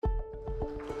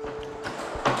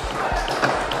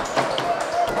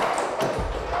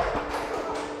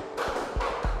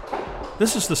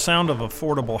This is the sound of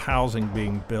affordable housing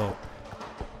being built.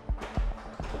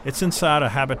 It's inside a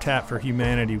Habitat for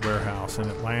Humanity warehouse in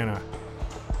Atlanta.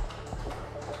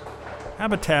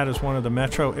 Habitat is one of the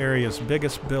metro area's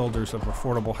biggest builders of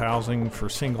affordable housing for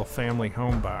single-family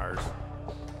home buyers.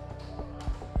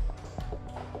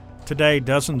 Today,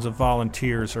 dozens of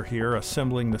volunteers are here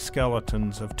assembling the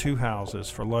skeletons of 2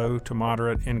 houses for low to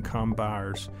moderate income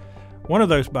buyers. One of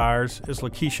those buyers is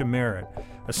Lakeisha Merritt,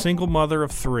 a single mother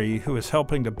of 3 who is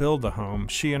helping to build the home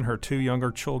she and her 2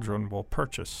 younger children will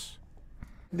purchase.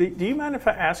 Do you mind if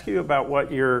I ask you about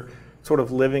what your sort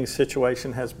of living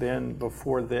situation has been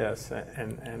before this,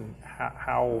 and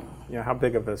how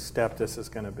big of a step this is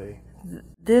going to be?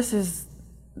 This is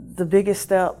the biggest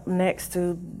step next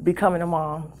to becoming a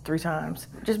mom 3 times.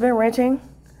 Just been renting,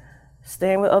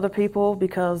 staying with other people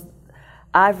because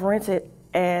I've rented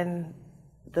and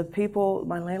the people,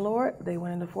 my landlord, they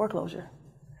went into foreclosure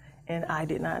and I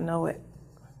did not know it.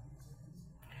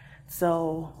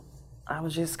 So I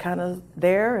was just kind of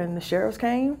there and the sheriffs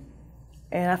came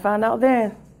and I found out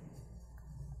then.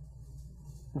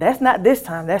 That's not this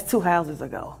time, that's 2 houses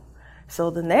ago. So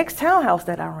the next townhouse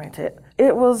that I rented,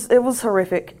 it was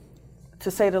horrific,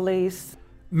 to say the least.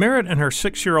 Merritt and her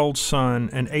 6-year-old son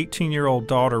and 18-year-old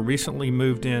daughter recently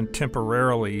moved in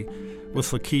temporarily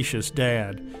with Lakeisha's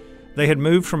dad. They had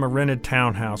moved from a rented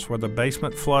townhouse where the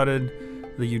basement flooded,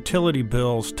 the utility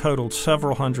bills totaled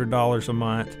several $100s a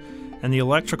month, and the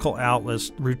electrical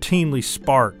outlets routinely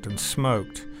sparked and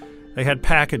smoked. They had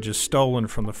packages stolen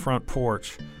from the front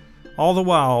porch. All the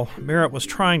while, Merritt was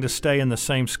trying to stay in the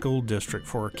same school district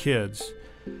for her kids.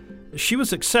 She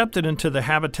was accepted into the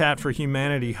Habitat for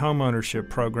Humanity homeownership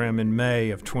program in May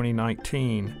of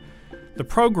 2019. The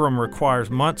program requires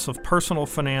months of personal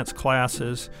finance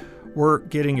classes, work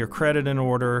getting your credit in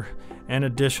order, and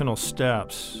additional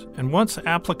steps. And once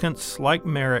applicants like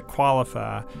Merritt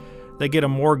qualify, they get a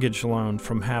mortgage loan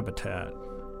from Habitat.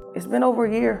 It's been over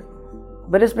a year,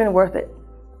 but it's been worth it.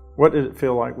 What did it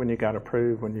feel like when you got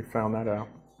approved, when you found that out?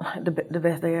 The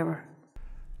best day ever.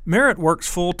 Merritt works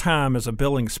full-time as a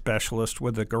billing specialist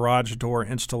with a garage door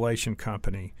installation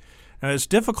company. Now, as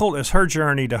difficult as her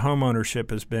journey to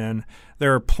homeownership has been,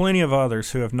 there are plenty of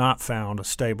others who have not found a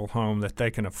stable home that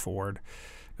they can afford.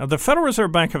 Now, the Federal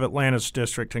Reserve Bank of Atlanta's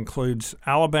district includes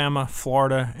Alabama,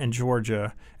 Florida, and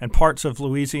Georgia, and parts of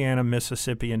Louisiana,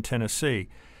 Mississippi, and Tennessee.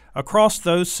 Across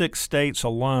those 6 states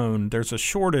alone, there's a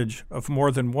shortage of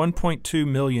more than 1.2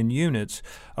 million units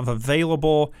of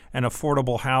available and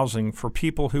affordable housing for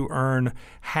people who earn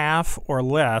half or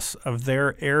less of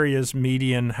their area's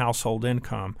median household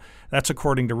income. That's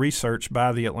according to research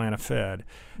by the Atlanta Fed.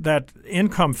 That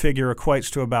income figure equates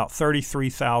to about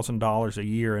 $33,000 a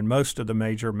year in most of the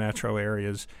major metro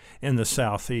areas in the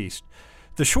Southeast.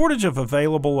 The shortage of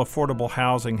available affordable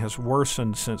housing has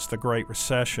worsened since the Great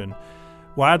Recession.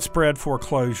 Widespread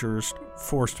foreclosures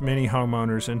forced many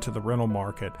homeowners into the rental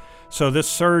market, so this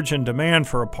surge in demand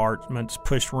for apartments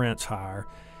pushed rents higher.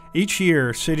 Each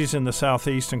year, cities in the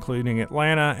Southeast, including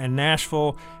Atlanta and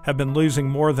Nashville, have been losing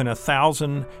more than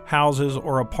 1,000 houses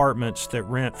or apartments that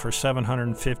rent for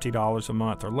 $750 a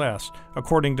month or less,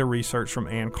 according to research from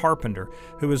Ann Carpenter,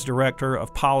 who is Director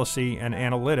of Policy and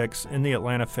Analytics in the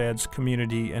Atlanta Fed's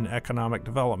Community and Economic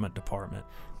Development Department.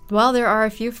 Well, there are a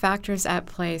few factors at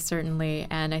play, certainly,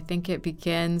 and I think it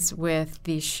begins with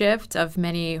the shift of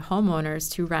many homeowners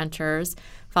to renters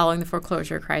following the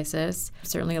foreclosure crisis.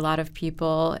 Certainly a lot of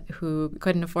people who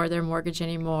couldn't afford their mortgage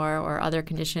anymore or other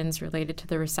conditions related to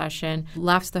the recession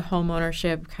left the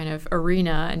homeownership kind of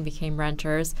arena and became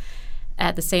renters.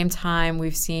 At the same time,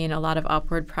 we've seen a lot of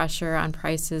upward pressure on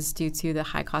prices due to the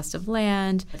high cost of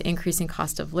land, the increasing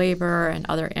cost of labor, and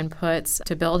other inputs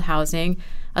to build housing,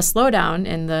 a slowdown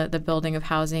in the building of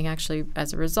housing actually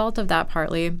as a result of that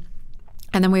partly.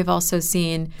 And then we've also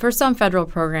seen, for some federal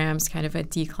programs, kind of a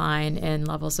decline in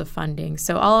levels of funding.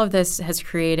 So all of this has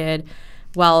created,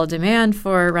 while demand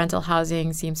for rental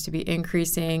housing seems to be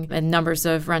increasing and numbers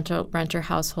of renter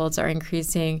households are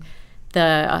increasing,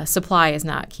 the supply is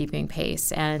not keeping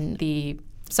pace, and the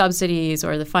subsidies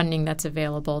or the funding that's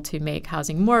available to make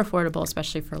housing more affordable,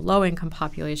 especially for low-income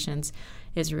populations,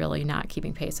 is really not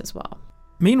keeping pace as well.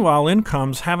 Meanwhile,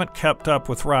 incomes haven't kept up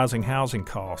with rising housing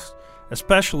costs,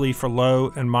 especially for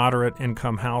low and moderate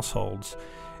income households.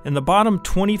 In the bottom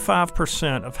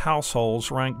 25% of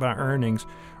households ranked by earnings,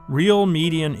 real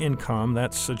median income,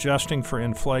 that's adjusting for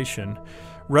inflation,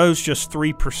 rose just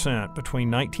 3% between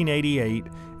 1988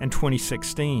 and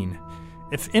 2016.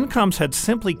 If incomes had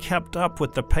simply kept up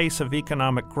with the pace of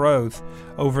economic growth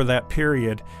over that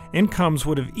period, incomes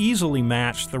would have easily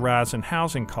matched the rise in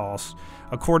housing costs,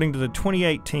 according to the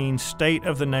 2018 State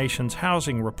of the Nation's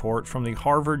Housing Report from the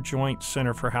Harvard Joint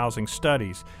Center for Housing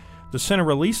Studies. The center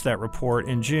released that report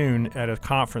in June at a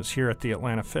conference here at the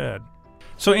Atlanta Fed.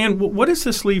 So, Ann, what does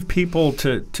this leave people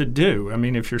to do? I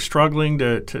mean, if you're struggling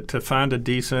to find a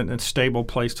decent and stable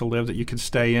place to live that you can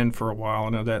stay in for a while, I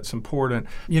know that's important.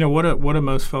 What do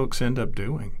most folks end up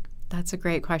doing? That's a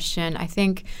great question. I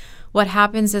think what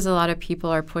happens is a lot of people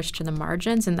are pushed to the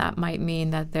margins, and that might mean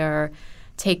that they're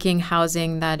taking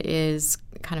housing that is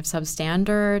kind of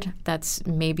substandard, that's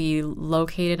maybe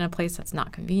located in a place that's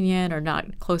not convenient or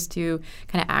not close to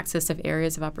kind of access of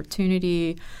areas of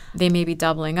opportunity. They may be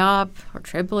doubling up or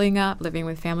tripling up, living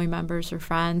with family members or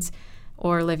friends,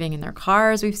 or living in their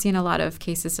cars. We've seen a lot of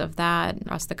cases of that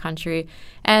across the country.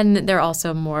 And they're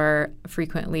also more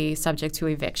frequently subject to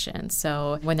eviction.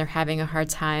 So when they're having a hard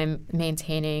time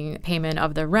maintaining payment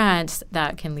of the rent,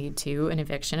 that can lead to an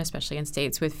eviction, especially in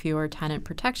states with fewer tenant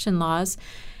protection laws.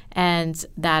 And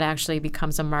that actually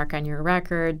becomes a mark on your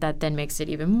record that then makes it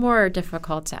even more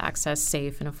difficult to access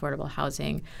safe and affordable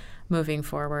housing moving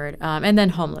forward. And then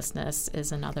homelessness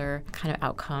is another kind of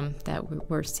outcome that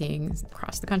we're seeing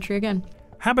across the country again.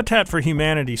 Habitat for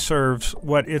Humanity serves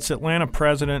what its Atlanta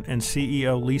president and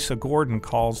CEO Lisa Gordon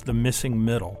calls the missing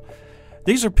middle.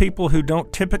 These are people who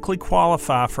don't typically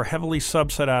qualify for heavily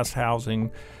subsidized housing,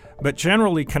 but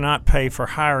generally cannot pay for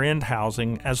higher-end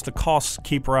housing as the costs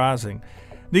keep rising.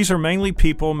 These are mainly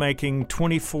people making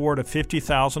 $24,000 to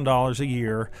 $50,000 a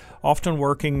year, often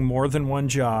working more than one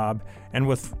job, and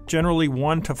with generally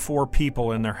 1 to 4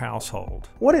 people in their household.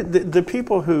 What are the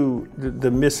people who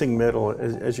the missing middle,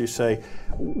 as you say,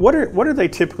 what are they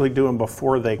typically doing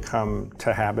before they come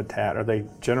to Habitat? Are they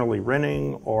generally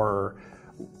renting, or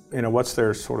what's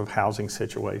their sort of housing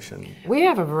situation? We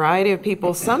have a variety of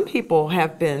people. Some people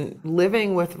have been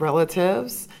living with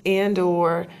relatives and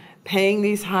or paying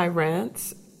these high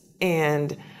rents.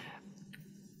 And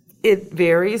it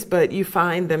varies, but you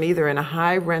find them either in a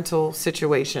high rental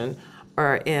situation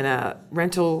or in a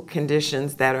rental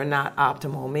conditions that are not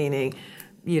optimal, meaning,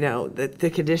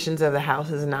 the conditions of the house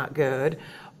is not good,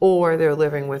 or they're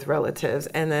living with relatives.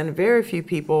 And then very few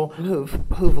people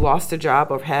who've lost a job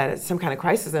or had some kind of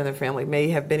crisis in their family may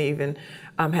have been even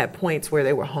had points where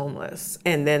they were homeless.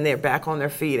 And then they're back on their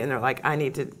feet and they're like, I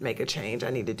need to make a change. I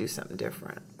need to do something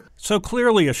different. So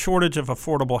clearly a shortage of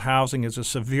affordable housing is a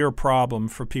severe problem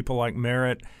for people like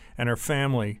Merritt and her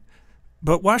family.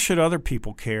 But why should other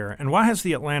people care? And why has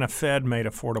the Atlanta Fed made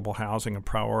affordable housing a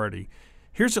priority?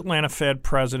 Here's Atlanta Fed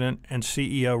President and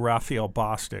CEO Raphael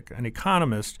Bostic, an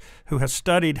economist who has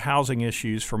studied housing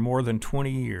issues for more than 20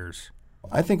 years.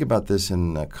 I think about this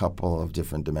in a couple of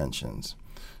different dimensions.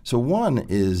 So one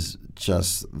is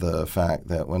just the fact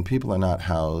that when people are not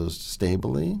housed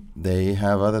stably, they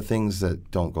have other things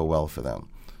that don't go well for them.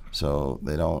 So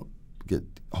they don't get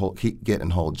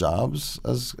and hold jobs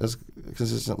as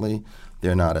consistently.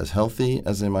 They're not as healthy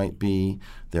as they might be.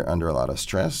 They're under a lot of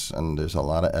stress, and there's a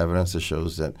lot of evidence that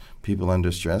shows that people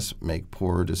under stress make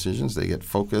poor decisions. They get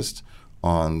focused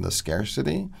on the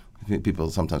scarcity.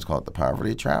 People sometimes call it the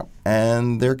poverty trap.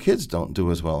 And their kids don't do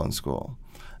as well in school.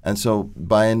 And so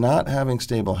by not having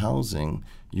stable housing,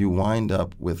 you wind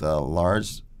up with a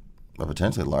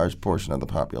potentially large portion of the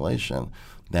population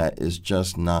that is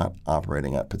just not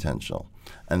operating at potential.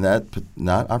 And that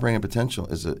not operating at potential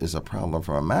is a problem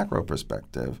from a macro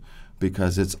perspective,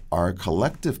 because it's our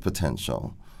collective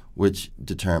potential which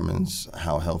determines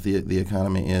how healthy the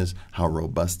economy is, how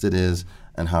robust it is,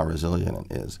 and how resilient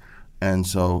it is. And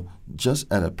so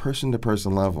just at a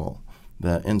person-to-person level,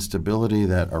 the instability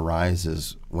that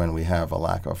arises when we have a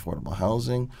lack of affordable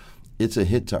housing, it's a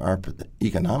hit to our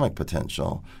economic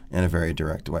potential in a very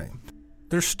direct way.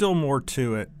 There's still more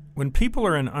to it. When people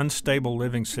are in unstable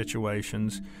living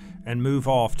situations and move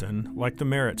often, like the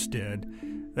Merritts did,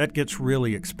 that gets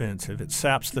really expensive. It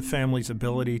saps the family's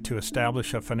ability to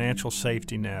establish a financial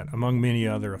safety net, among many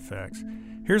other effects.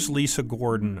 Here's Lisa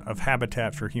Gordon of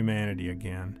Habitat for Humanity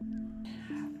again.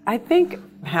 I think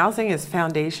housing is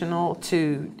foundational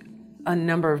to a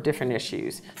number of different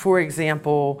issues. For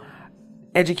example,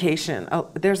 education.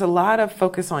 There's a lot of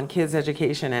focus on kids'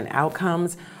 education and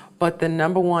outcomes, but the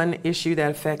number one issue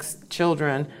that affects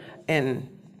children and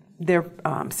their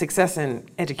success in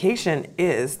education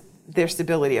is their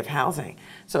stability of housing.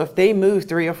 So if they move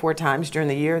 3 or 4 times during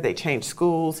the year, they change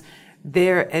schools,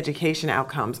 their education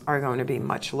outcomes are going to be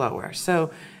much lower.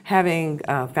 So having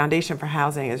a foundation for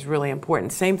housing is really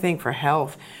important. Same thing for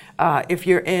health. If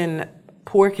you're in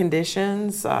poor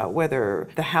conditions, whether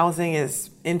the housing is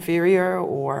inferior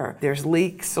or there's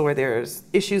leaks or there's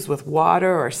issues with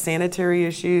water or sanitary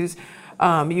issues.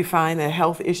 You find that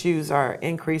health issues are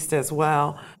increased as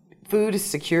well. Food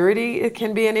security, it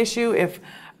can be an issue. If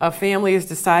a family is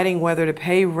deciding whether to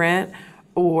pay rent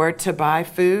or to buy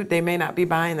food, they may not be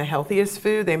buying the healthiest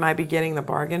food. They might be getting the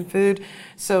bargain food.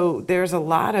 So there's a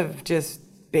lot of just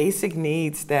basic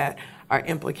needs that are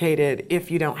implicated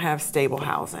if you don't have stable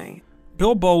housing.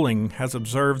 Bill Bowling has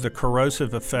observed the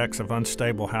corrosive effects of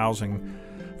unstable housing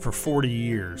for 40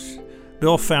 years.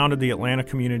 Bill founded the Atlanta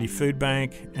Community Food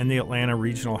Bank and the Atlanta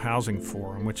Regional Housing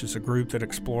Forum, which is a group that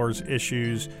explores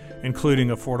issues including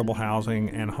affordable housing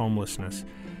and homelessness.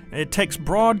 It takes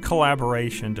broad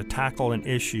collaboration to tackle an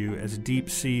issue as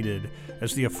deep-seated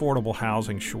as the affordable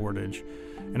housing shortage.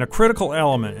 And a critical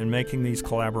element in making these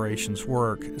collaborations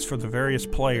work is for the various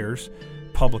players,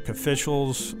 public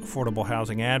officials, affordable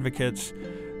housing advocates,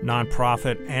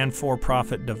 nonprofit and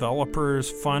for-profit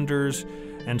developers, funders,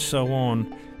 and so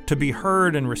on, to be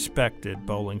heard and respected,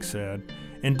 Bowling said.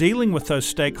 In dealing with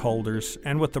those stakeholders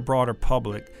and with the broader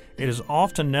public, it is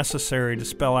often necessary to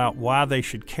spell out why they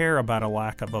should care about a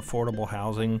lack of affordable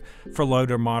housing for low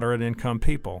to moderate income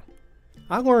people.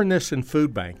 I learned this in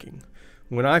food banking.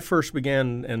 When I first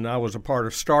began, and I was a part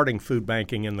of starting food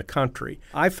banking in the country,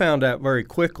 I found out very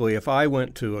quickly if I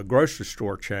went to a grocery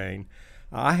store chain,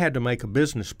 I had to make a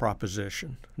business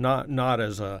proposition, not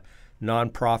as a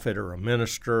nonprofit or a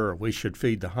minister or we should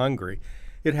feed the hungry.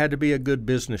 It had to be a good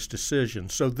business decision.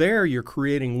 So there you're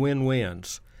creating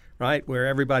win-wins, right, where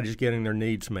everybody's getting their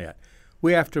needs met.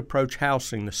 We have to approach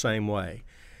housing the same way.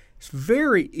 It's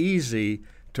very easy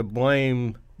to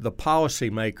blame the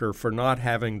policymaker for not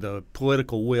having the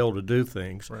political will to do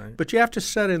things. Right. But you have to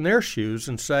set in their shoes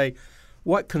and say,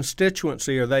 what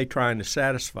constituency are they trying to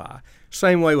satisfy?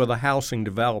 Same way with a housing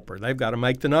developer. They've got to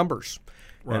make the numbers.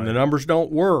 Right. And the numbers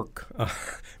don't work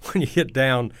when you get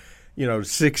down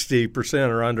 60%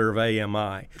 or under of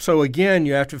AMI. So again,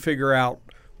 you have to figure out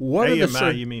what AMI, are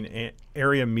the you mean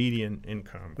area median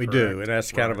income. We correct? do, and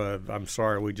that's kind of I'm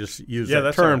sorry, we just use that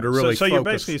that term right. to really so focus. you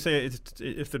basically say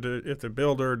if the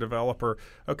builder or developer,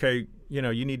 okay,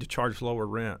 you need to charge lower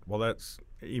rent. Well, that's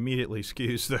immediately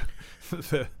skews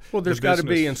the well, there's got to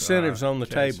be incentives on the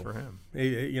table. For him.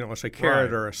 It's a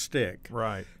carrot Right. or a stick.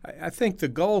 Right. I think the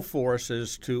goal for us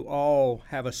is to all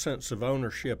have a sense of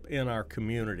ownership in our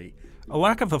community. A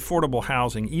lack of affordable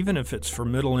housing, even if it's for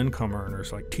middle-income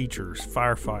earners like teachers,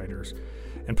 firefighters,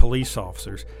 and police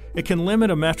officers, it can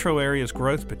limit a metro area's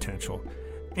growth potential.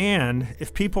 And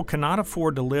if people cannot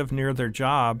afford to live near their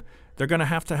job, they're going to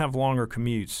have longer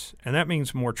commutes, and that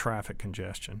means more traffic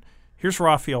congestion. Here's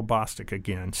Raphael Bostic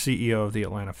again, CEO of the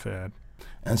Atlanta Fed.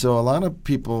 And so a lot of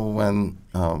people, when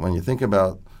you think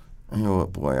about,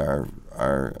 our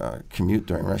commute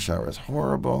during rush hour is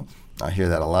horrible. I hear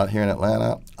that a lot here in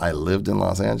Atlanta. I lived in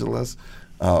Los Angeles.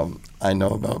 I know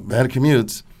about bad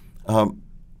commutes.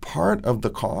 Part of the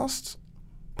cost,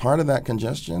 part of that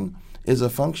congestion, is a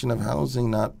function of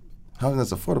housing that's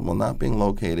affordable not being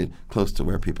located close to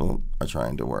where people are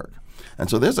trying to work. And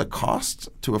so there's a cost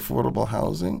to affordable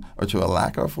housing or to a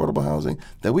lack of affordable housing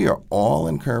that we are all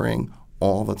incurring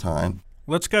all the time.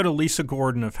 Let's go to Lisa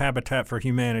Gordon of Habitat for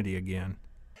Humanity again.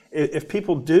 If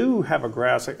people do have a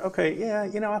grasp, like, okay,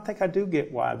 yeah, I think I do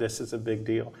get why this is a big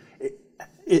deal.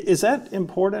 Is that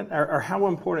important, or how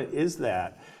important is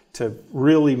that to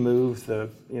really move the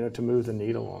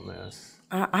needle on this?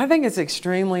 I think it's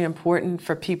extremely important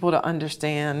for people to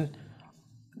understand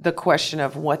the question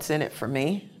of what's in it for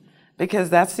me, because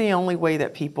that's the only way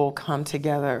that people come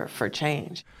together for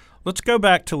change. Let's go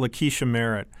back to Lakeisha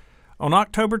Merritt. On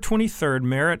October 23rd,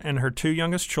 Merritt and her two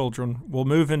youngest children will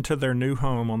move into their new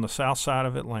home on the south side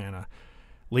of Atlanta,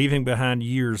 leaving behind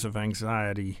years of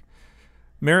anxiety.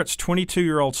 Merritt's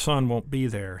 22-year-old son won't be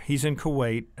there. He's in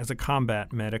Kuwait as a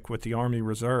combat medic with the Army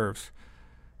Reserves.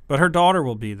 But her daughter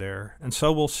will be there, and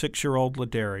so will 6-year-old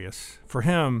Ladarius. For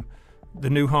him,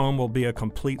 the new home will be a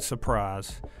complete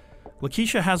surprise.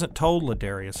 Lakeisha hasn't told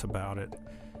Ladarius about it.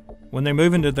 When they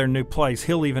move into their new place,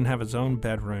 he'll even have his own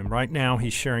bedroom. Right now,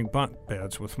 he's sharing bunk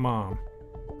beds with Mom.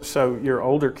 So your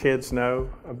older kids know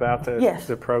about Yes.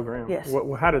 the program? Yes.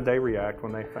 How did they react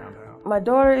when they found out? My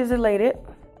daughter is elated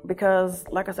because,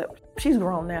 like I said, she's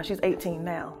grown now. She's 18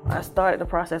 now. I started the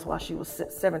process while she was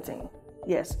 17.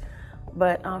 Yes.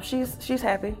 But she's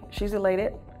happy. She's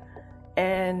elated.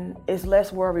 And it's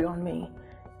less worry on me.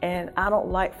 And I don't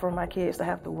like for my kids to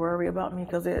have to worry about me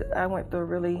because I went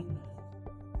through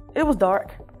it was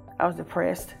dark. I was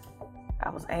depressed. I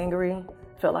was angry.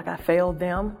 Felt like I failed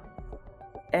them.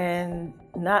 And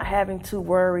not having to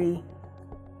worry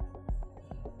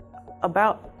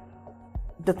about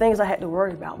the things I had to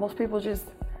worry about. Most people just,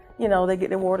 they get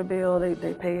their water bill,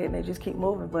 they pay it, and they just keep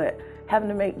moving. But having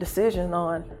to make decisions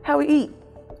on how we eat,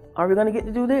 are we going to get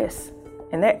to do this?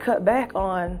 And that cut back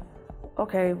on,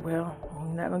 okay, well,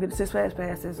 you're not going to get the 6 fast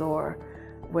passes, or,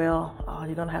 well,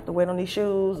 you're going to have to wait on these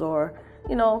shoes, or,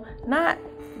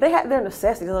 they have their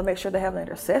necessities. They'll make sure they have their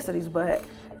necessities, but,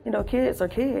 kids are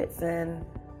kids, and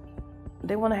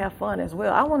they want to have fun as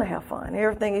well. I want to have fun.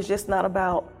 Everything is just not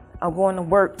about, I'm going to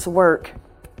work,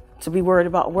 to be worried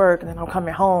about work, and then I'm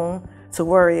coming home to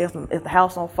worry if the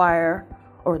house on fire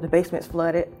or the basement's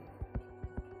flooded.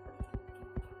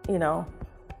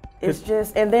 It's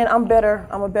just, and then I'm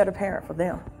a better parent for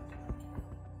them.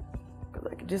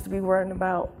 Just to be worrying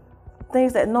about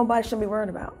things that nobody should be worrying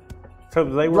about. So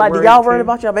they were like, do y'all worried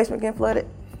about your basement getting flooded?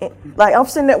 Like, I'm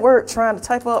sitting at work trying to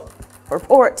type up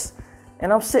reports,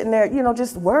 and I'm sitting there,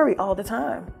 just worried all the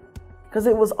time, because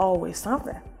it was always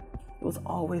something. It was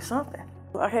always something.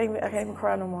 I can't even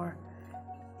cry no more.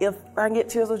 If I can get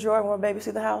tears of joy when my baby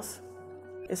see the house,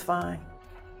 it's fine.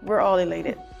 We're all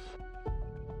elated.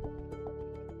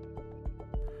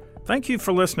 Thank you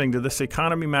for listening to this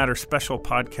Economy Matters special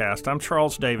podcast. I'm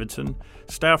Charles Davidson,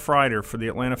 staff writer for the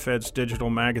Atlanta Fed's digital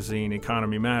magazine,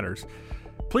 Economy Matters.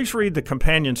 Please read the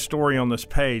companion story on this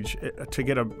page to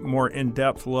get a more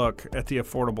in-depth look at the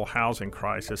affordable housing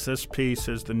crisis. This piece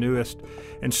is the newest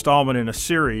installment in a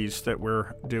series that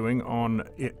we're doing on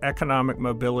economic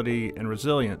mobility and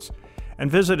resilience. And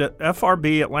visit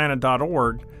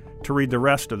frbatlanta.org to read the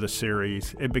rest of the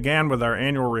series. It began with our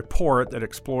annual report that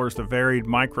explores the varied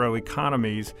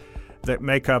microeconomies that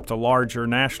make up the larger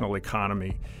national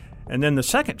economy. And then the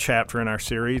second chapter in our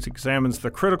series examines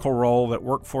the critical role that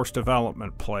workforce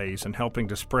development plays in helping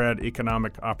to spread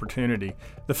economic opportunity.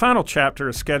 The final chapter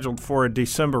is scheduled for a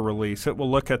December release. It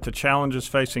will look at the challenges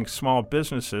facing small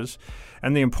businesses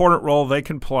and the important role they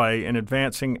can play in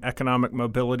advancing economic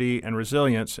mobility and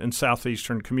resilience in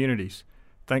southeastern communities.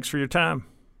 Thanks for your time.